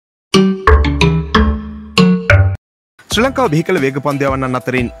ශ්‍රී ලංකාව බිහිකල වේග පන්දු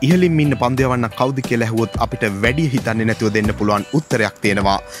අතරින් ඉහළින් ඉන්න පන්දු යවන්න කවුද කියලා ඇහුවොත් අපිට වැඩි හිතන්නේ නැතුව දෙන්න පුළුවන් උත්තරයක්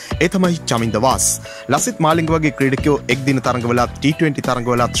තියෙනවා. ඒ තමයි චමින්ද වාස්. ලසිත් මාලිංග වගේ ක්‍රීඩකයෝ එක් දින තරඟවලත් T20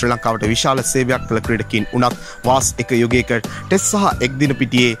 තරඟවලත් ශ්‍රී ලංකාවට විශාල සේවයක් කළ ක්‍රීඩකින් උනත් වාස් එක යුගයක ටෙස්ට් සහ එක් දින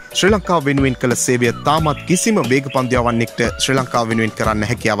පිටියේ ශ්‍රී ලංකාව වෙනුවෙන් කළ සේවය තාමත් කිසිම වේග පන්දු යවන්නෙක්ට ශ්‍රී ලංකාව වෙනුවෙන් කරන්න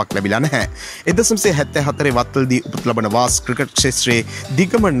හැකියාවක් ලැබිලා නැහැ. 1974 වත්වලදී උපත ලබන වාස් ක්‍රිකට් ක්ෂේත්‍රයේ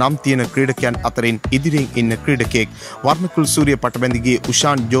දිගම නම් තියෙන ක්‍රීඩකයන් අතරින් ඉදිරියෙන් ඉන්න ක්‍රීඩකයෙක්. වර්ණකුල් සූරිය පටබැඳිගේ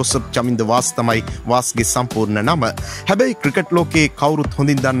උෂාන් ජෝසප් චමින්ද වාස් තමයි වාස්ගේ සම්පූර්ණ නම. හැබැයි ක්‍රිකට් ලෝකයේ කවුරුත්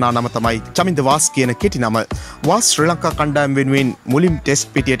හොඳින් දන්නා නම තමයි චමින්ද වාස් කියන කෙටි නම. වාස් ශ්‍රී ලංකා කණ්ඩායම වෙනුවෙන් මුලින් ටෙස්ට්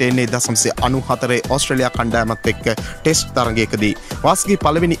පිටියට එන්නේ 1994 ඕස්ට්‍රේලියා කණ්ඩායමත් එක්ක ටෙස්ට් තරගයකදී. වාස්ගේ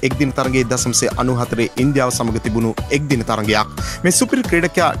පළවෙනි එක්දින තරගයේ 1994 ඉන්දියාව සමග තිබුණු එක්දින තරගයක්. මේ සුපිරි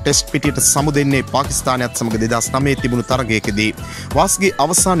ක්‍රීඩකයා ටෙස්ට් පිටියට සමු දෙන්නේ පාකිස්තානයත් සමග 2009 තිබුණු තරගයකදී. වාස්ගේ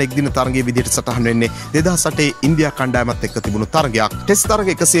අවසාන එක්දින තරගයේ විදිහට සටහන් වෙන්නේ 2008 ඉන්දියා කණ්ඩායමත් එක්ක තිබුණු තරගයක්. ටෙස්ට් තරග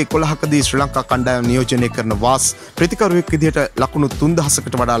 111කදී ශ්‍රී ලංකා කණ්ඩායම නියෝජනය කරන වාස් ප්‍රතිකරුවෙක් විදිහට ලකුණු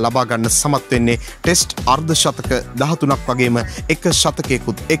 3000කට වඩා ලබා ගන්න සමත් වෙන්නේ ටෙස්ට් අර්ධ ශතක 13ක් වගේම එක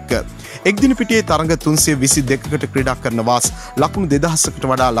ශතකයකුත් එක්ක. එක්දින පිටියේ තරග 322කට ක්‍රීඩා කරන වාස් ලකුණු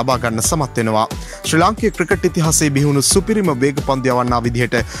 2000කට වඩා ලබා ගන්න සමත් වෙනවා. ශ්‍රී ලාංකේය ක්‍රිකට් ඉතිහාසයේ බිහිවුණු සුපිරිම වේග පන්දු යවන්නා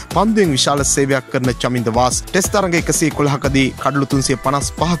විදිහට පන්දුවෙන් විශාල සේවයක් කරන චමින්ද වාස් ටෙස්ට් තරග 111කදී කඩලු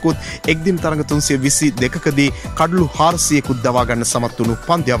 355කුත් එක්දින තරග 322කදී කඩලු 400කුත් දවා ගන්න සමත් වුණු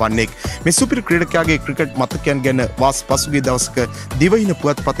පන්දු යවන්නෙක්. මේ සුපිරි ක්‍රීඩකයාගේ ක්‍රිකට් මතකයන් ගැන වාස් පසුගිය දවසක දිවයින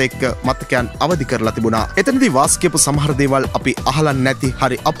පුවත්පත එක්ක මතකයන් අවදි කරලා තිබුණා. එතනදී වාස් කියපු සමහර දේවල් අපි අහලා නැති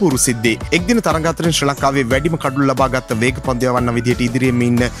හරි අපූර්ව සිද්ධි. එක්දින තරග අතරින් ශ්‍රී ලංකාවේ වැඩිම කඩලු ලබාගත් වේග පන්දු යවන්න විදිහට ඉදිරියෙන්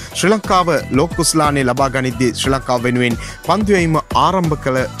ඉන්න ශ්‍රී ලංකාව ලෝක කුසලානේ ලබා ගනිද්දී ශ්‍රී ලංකාව වෙනුවෙන් පන්දු යැවීම ආරම්භ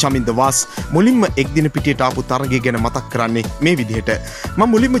කළ චමින්ද වාස් මුලින්ම එක්දින පිටියට ආපු තරගය ගැන මතක් කරන්නේ මේ විදිහට. මම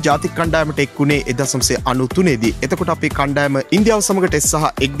මුලින්ම ජාතික කණ්ඩායමට එක්ුණේ 1993 දී. එතකොට අපේ කණ්ඩායම ඉන්දියාව සමග ටෙස්ට්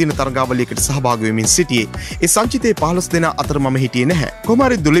සහ එක්දින තරගාවලියකට සහභාගී වෙමින් සිටියේ. ඒ සංචිතයේ 15 දෙනා අතර මම හිටියේ නැහැ.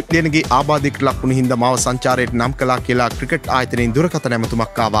 කොමාරි දුලිප් ලියනගේ ආබාධයකට ලක් වුණු හින්දා මාව සංචාරයට නම් කළා කියලා ක්‍රිකට් ආයතනයෙන් දුරකථන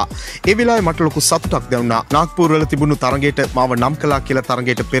ඇමතුමක් ආවා. ඒ වෙලාවේ මට ලොකු සතුටක් දැනුණා. නාග්පුර වල තිබුණු තරගයට මාව නම් කළා කියලා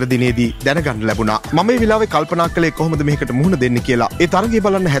තරගයට පෙර දිනේදී දැනගන්න ලැබුණා. මම මේ වෙලාවේ කල්පනා කළේ කොහොමද මේකට මුහුණ දෙන්නේ කියලා. ඒ තරගය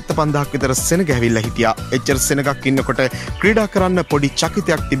බලන්න 75000ක් විතර සෙනග ඇවිල්ලා හිටියා. එච්චර සෙනගක් ඉන්නකොට ක්‍රීඩා කරන්න පොඩි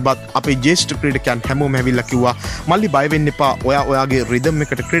චකිතයක් තිබ්බත් අපේ ජ්‍යෙෂ්ඨ ක්‍රීඩකයන් හැමෝම ඇවිල්ලා කිව්වා මල්ලි බය වෙන්න එපා. ඔයා ඔයාගේ රිද්ම්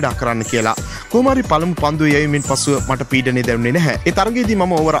එකට ක්‍රීඩා කරන්න කියලා. කොහොමරි පළමු පන්දුව යැවීමෙන් පසුව මට පීඩනය දැනුනේ නැහැ. ඒ තරගයේදී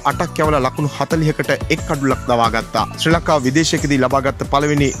මම ඕවර 8ක් යවලා ලකුණු 40කට එක් කඩුලක් දවා ගත්තා. ශ්‍රී ලංකාව විදේශයකදී ලබාගත්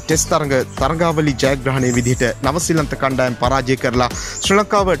පළවෙනි ටෙස්ට් තරගාවලි ජයග්‍රහණයේ විදිහට නවසීලන්ත කණ්ඩායම පරාජය කරලා ශ්‍රී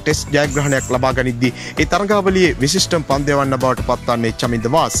ලංකාව ටෙස්ට් ජයග්‍රහණයක් ලබා ගනිද්දී ඒ තරගාවලියේ විශිෂ්ටම පන්දු යවන්න බවට පත්වන්නේ චමින්ද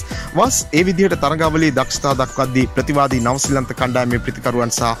වාස්. වාස් ඒ විදිහට තරගාවලියේ දක්ෂතා දක්වද්දී ප්‍රතිවාදී නවසීලන්ත කණ්ඩායමේ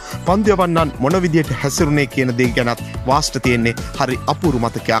ප්‍රතිකරුවන් සහ පන්දු යවන්නන් මොන විදිහට හැසිරුණේ කියන දේ ගැනත් වාස්ට තියෙන්නේ හරි අපූර්ව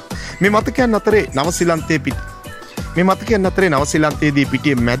මතකයක්. මේ මතකයන් අතරේ නවසීලන්තයේදී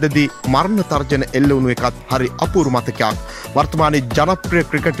පිටියේ මැදදී මරණ තර්ජන එල්ල වුණු එකත් හරි අපූර්ව මතකයක්. වර්තමානයේ ජනප්‍රිය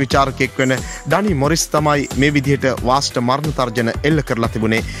ක්‍රිකට් විචාරකයෙක් වෙන ඩනි මොරිස් තමයි මේ විදිහට වාස්ට මරණ තර්ජන එල්ල කරලා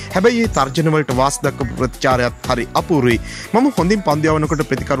තිබුණේ. හැබැයි මේ තර්ජන වලට වාස් දක්වපු ප්‍රතිචාරයත් හරි අපූර්වයි. මම හොඳින් පන්දු යවනකොට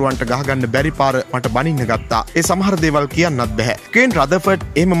ප්‍රතිකරුවන්ට ගහගන්න බැරි පාර මට බනින්න ගත්තා. ඒ සමහර දේවල් කියන්නත් බෑ. කේන් රදර්ෆර්ඩ්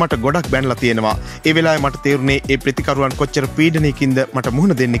එහෙම මට ගොඩක් බැනලා තියෙනවා. ඒ වෙලාවේ මට තේරුණේ ඒ ප්‍රතිකරුවන් කොච්චර පීඩනයකින්ද මට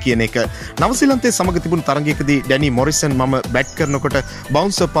මුහුණ දෙන්න කියන එක. නවසීලන්තයේ සමග තිබුණු තරගයකදී ඩැනි මොරිසන් මම බැට් කරනකොට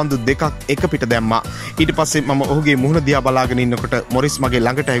බවුන්සර් පන්දු දෙකක් එක පිට දැම්මා. ඊට පස්සේ මම ඔහුගේ මුහුණ දිහා බලාගෙන ඉන්නකොට මොරිස් මගේ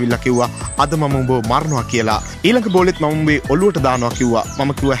ළඟට ඇවිල්ලා කිව්වා අද මම උඹව මරනවා කියලා. ඊළඟ බෝලෙත් මම උඹේ ඔළුවට දානවා කිව්වා.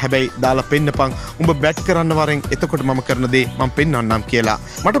 මම කිව්වා හැබැයි දාලා පෙන්නපන් උඹ බැට් කරන්න වරෙන් එතකොට මම කරන දේ මම පෙන්වන්නම් කියලා.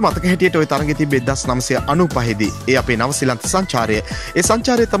 මට මතක හැටියට ওই තරගයේ තිබ්බේ 1995 දී. ඒ අපේ නවසීලන්ත සංචාරය. ඒ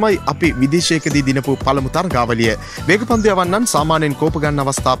සංචාරය තමයි අපි විදේශයකදී දිනපු පළමු තරගාවලිය. වේග පන්දු යවන්නන් සාමාන්‍යයෙන් කෝප ගන්න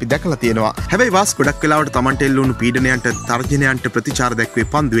අවස්ථා අපි දැකලා තියෙනවා. හැබැයි වාස් ගොඩක් වෙලාවට Tamanට එල්ල වුණු පීඩනයන්ට තර්ජනයන්ට ප්‍රතිචාර දැක්වේ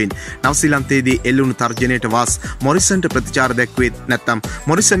පන්දුවෙන්. නවසීලන්තයේදී එල්ල වුණු තර්ජනයට වාස් මොරිසන්ට ප්‍රතිචාර දැක්වේ නැත්නම්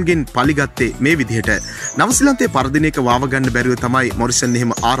මොරිසන්ගෙන් පලිගත්තේ මේ විදිහට. නවසීලන්තයේ පරදිනයක වාව ගන්න බැරිව තමයි මොරිසන්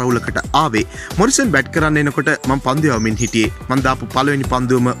එහෙම ආරවුලකට ආවේ. මොරිසන් බැට් කරන්න එනකොට මම පන්දු යවමින් හිටියේ. මම දාපු පළවෙනි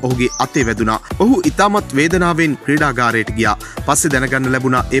පන්දුවම ඔහුගේ අතේ වැදුනා. ඔහු ඉතාමත් වේදනාවෙන් ක්‍රීඩාගාරයට ගියා. පස්සේ දැනගන්න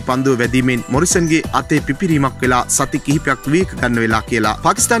ලැබුණා ඒ පන්දුව වැදීමෙන් මොරිසන්ගේ අතේ පිපිරීමක් වෙලා සති කිහිපයක් විවේක ගන්න වෙලා කියලා.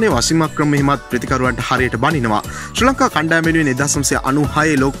 පාකිස්තානයේ වශීම් අක්‍රම එහෙමත් ප්‍රතිකරුවන්ට හරියට බනිනවා. ශ්‍රී ලංකා කණ්ඩායම වෙනුවෙන්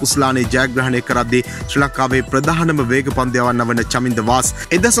 1996 ලෝක කුසලානේ ජයග්‍රහණය කරද්දී ශ්‍රී ලංකාවේ ප්‍රධානම වේග පන්දු වන චමින්ද වාස්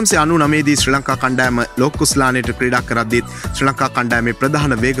 1999 දී ශ්‍රී ලංකා කණ්ඩායම ලෝක කුස්ලානයට ක්‍රීඩා කරද්දී ශ්‍රී ලංකා කණ්ඩායමේ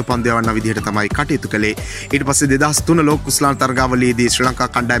ප්‍රධාන වේග පන්දු යවන්න විදිහට තමයි කටයුතු කළේ. ඊට පස්සේ 2003 ලෝක කුස්ලාන තරගාවලියේදී ශ්‍රී ලංකා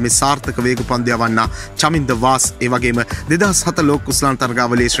කණ්ඩායමේ සාර්ථක වේග පන්දු යවන්න චමින්ද වාස් ඒ වගේම 2007 ලෝක කුස්ලාන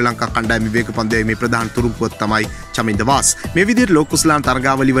තරගාවලියේ ශ්‍රී ලංකා කණ්ඩායමේ වේග පන්දු යීමේ ප්‍රධාන තුරුම්පුව තමයි චමින්ද වාස්. මේ විදිහට ලෝක කුස්ලාන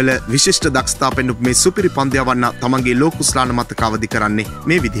තරගාවලි වල විශිෂ්ට දක්ෂතා පෙන්වපු මේ සුපිරි පන්දු යවන්න තමන්ගේ ලෝක කුස්ලාන මතක අවදි කරන්නේ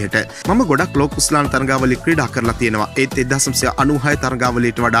මේ විදිහට. මම ගොඩක් ලෝක කුස්ලාන තරගාවලි ක්‍රීඩා කරලා තියෙනවා. ඒත් 1996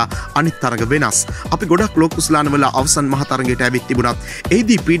 තරගාවලියට වඩා අනිත් තරග වෙනස්. අපි ගොඩක් ලෝක කුස්ලාන වල අවසන් මහ තරගයට ඇවිත් තිබුණත්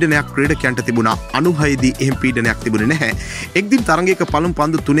එහිදී පීඩනයක් ක්‍රීඩකයන්ට තිබුණා. 96 දී එහෙම පීඩනයක් තිබුණේ නැහැ. එක්දින තරගයක පළමු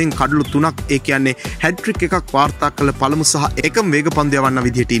පන්දු 3න් කඩලු 3ක් ඒ කියන්නේ හැට්‍රික් එකක් වාර්තා කළ පළමු සහ එකම වේග පන්දු යවන්න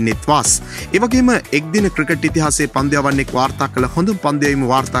විදිහට ඉන්නෙත් වාස්. ඒ වගේම එක්දින ක්‍රිකට් ඉතිහාසයේ පන්දු යවන්නේ වාර්තා කළ හොඳම පන්දු යවීම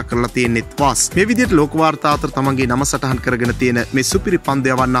වාර්තා කරලා තියෙනෙත් වාස්. මේ විදිහට ලෝක වාර්තා අතර තමන්ගේ නම සටහන් කරගෙන තියෙන මේ සුපිරි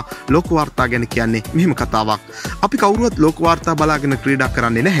පන්දු යවන්න ලෝක වාර්තා ගැන කියන්නේ මෙහෙම කතාවක්. අපි කවුරුවත් ලෝක වාර්තා බලාගෙන ක්‍රීඩා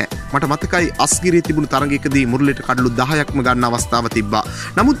කරන්නේ නැහැ. මට මතකයි අස්ගිරියේ තිබුණු තරගයකදී මුරලිට කඩලු 10ක්ම ගන්න අවස්ථාව තිබ්බා.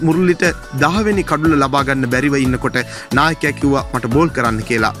 නමුත් මුරලිට 10 වෙනි කඩුල ලබා ගන්න බැරිව ඉන්නකොට නායකයා කිව්වා මට බෝල් කරන්න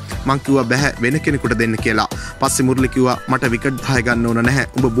කියලා. මං කිව්වා බෑ වෙන කෙනෙකුට දෙන්න කියලා. පස්සේ මුරලි කිව්වා මට විකට් 10 ගන්න ඕන නැහැ.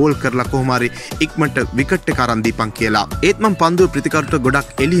 උඹ බෝල් කරලා කොහොම හරි ඉක්මනට විකට් එක අරන් දීපන් කියලා. ඒත් මං පන්දුව ප්‍රතිකරුට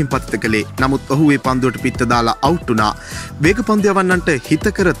ගොඩක් එළියෙන් පතිත කළේ. නමුත් ඔහු ඒ පන්දුවට පිට දාලා අවුට් වුණා. වේග පන්දු යවන්නන්ට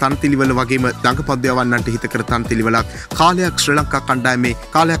හිතකර තනතිලිවල වගේම දඟ පන්දු යවන්නන්ට හිතකර තනතිලිවලක් කාලයක් ශ්‍රී ලංකා කණ්ඩායමේ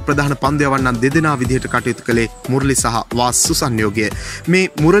කාලයක් ප්‍රධාන පන්දු යවන්නන් දෙදෙනා විදිහට කටයුතු කළේ මුරලි සහ වාස් සුසංයෝගය. මේ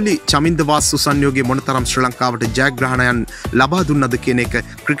මුරලි චමින්ද වාස් සුසංයෝගයේ මොනතරම් ශ්‍රී ලංකාවට ජයග්‍රහණයන් ලබා දුන්නද කියන එක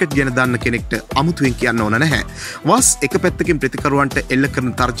ක්‍රිකට් ගැන දන්න කෙනෙක්ට අමුතුවෙන් කියන්න ඕන නැහැ. වාස් එක පැත්තකින් ප්‍රතිකරුවන්ට එල්ල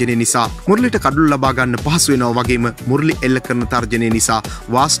කරන තර්ජනය නිසා මුරලිට කඩුළු ලබා ගන්න පහසු වෙනවා වගේම මුරලි එල්ල කරන තර්ජනය නිසා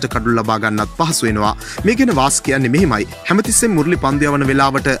වාස්ට කඩුළු ලබා ගන්නත් පහසු වෙනවා. මේ ගැන වාස් කියන්නේ මෙහෙමයි. හැමතිස්සෙම මුරලි පන්දු යවන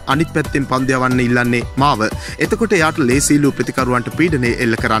වෙලාවට අනිත් පැත්තෙන් පන්දු යවන්න ඉල්ලන්නේ මාව. එතකොට එයාට ලේසියිලු ප්‍රතිකරුවන්ට පීඩනය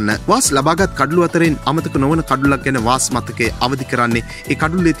එල්ල කරන්න. වාස් ලබාගත් කඩුළු අතරින් අමතක නොවන කඩුලක් ගැන වාස් මතකයේ අවදි කරන්නේ ඒ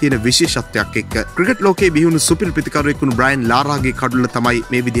කඩුල්ලේ තියෙන විශේෂත්වයක් එක්ක. ක්‍රිකට් ලෝකයේ බිහිවුණු සුපිරි ප්‍රතිකරුවෙක් වුණු බ්‍රයන් ලාරාගේ කඩුල්ල තමයි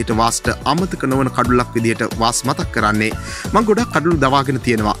මේ විදිහට වාස්ට අමතක නොවන කඩුලක් විදිහට වාස් මතක් කරන්නේ. මම ගොඩක් කඩුළු දවාගෙන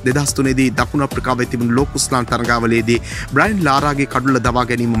තියෙනවා. 2003 දී දකුණු අප්‍රිකාවේ තිබුණු ලෝක කුස්ලාන තරගාවලියේදී බ්‍රයන් ලාරාගේ කඩුල්ල දවා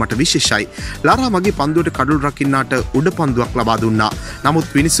ගැනීම මට විශේෂයි. ලාරා මගේ පන්දුවට කඩුළු රකින්නාට උඩ පන්දුවක් ලබා දුන්නා. නමුත්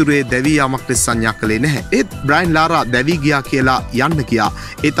විනිසුරුවේ දැවී යාමක් ලෙස සංඥා කළේ නැහැ. ඒත් බ්‍රයන් ලාරා දැවී ගියා කියලා යන්න ගියා.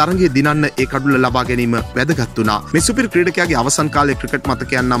 ඒ තරගයේ දිනන්න ඒ කඩුල්ල ලබා ගැනීම වැදගත් වුණා. මේ සුපිරි ක්‍රීඩකයාගේ අවසන් කාලයේ ක්‍රිකට්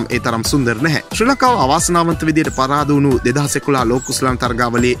මතකයන් නම් ඒ තරම් සුන්දර නැහැ. ශ්‍රී ලංකාව අවාසනාවන්ත විදිහට පරාද වුණු 2011 ලෝක කුස්ලාන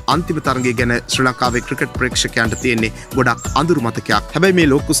තරගාවලියේ අන්තිම තරගය ගැන ශ්‍රී ලංකාවේ ක්‍රිකට් ප්‍රේක්ෂකයන්ට තියෙන්නේ ගොඩක් අඳුරු මතකයක්. හැබැයි මේ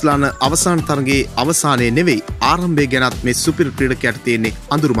ලෝක කුස්ලාන අවසාන තරගයේ අවසානයේ නෙවෙයි ආරම්භය ගැනත් මේ සුපිරි ක්‍රීඩකයාට තියෙන්නේ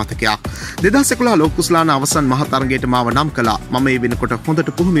අඳුරු මතකයක්. 2011 ලෝක කුස්ලාන අවසන් මහ තරගයට මාව නම් කළා. මම ඒ වෙනකොට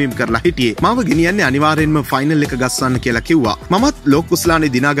හොඳට පුහුණුවීම් කරලා හිටියේ. මාව ගෙනියන්නේ අනිවාර්යෙන්ම ෆයිනල් එක ගස්සන්න කියලා කිව්වා. මමත් ලෝක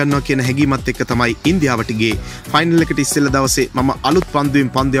කුස්ලානේ දිනා ගන්නවා කියන හැඟීමත් එක්ක තමයි ඉන්දියාවට ගියේ. ෆයිනල් එකට ඉස්සෙල්ලා දවසේ මම අලුත් පන්දුවෙන්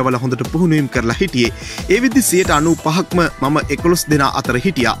පන්දු යවලා හොඳට පුහුණුවීම් කරලා හිටියේ. ඒ විදිහ 95%ක්ම මම 11 දෙනා අතර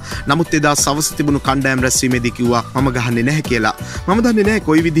හිටියා. නමුත් එදා සවස තිබුණු කණ්ඩායම් රැස්වීමේදී කිව්වා මම ගහන්නේ නැහැ කියලා. මම දන්නේ නැහැ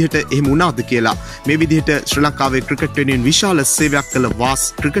කොයි විදිහට එහෙම වුණාද කියලා. මේ විදිහට ශ්‍රී ලංකාවේ ක්‍රිකට් වෙනුවෙන් විශාල සේවයක් කළ වාස්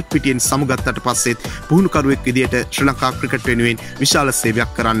ක්‍රිකට් පිටියෙන් සමුගත්තට පස්සෙත් පුහුණුකරුවෙක් විදිහට ශ්‍රී ලංකා ක්‍රිකට් වෙනුවෙන් විශාල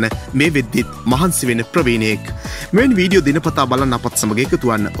සේවයක් කරන්න මේ වෙද්දිත් මහන්සි වෙන ප්‍රවීණයෙක්. මෙවැනි වීඩියෝ දිනපතා බලන්න අපත් සමග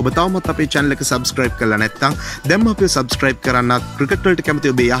එකතු වන්න. ඔබ තවමත් අපේ channel එක subscribe කරලා නැත්නම් දැන්ම අපිව subscribe කරන්නත් ක්‍රිකට් වලට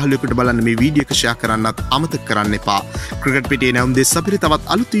කැමති ඔබේ යාළුවෙකුට බලන්න මේ වීඩියෝ එක share කරන්නත් අමතක කරන්න එපා. ක්‍රිකට් පිටියේ නැවුම් දෙස් අපිට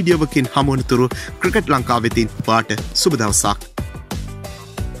තවත් අලුත් වීඩියෝවකින් හමු වනතුරු ක්‍රිකට් ලංකාවෙතින් පාට සුබ දවසක්.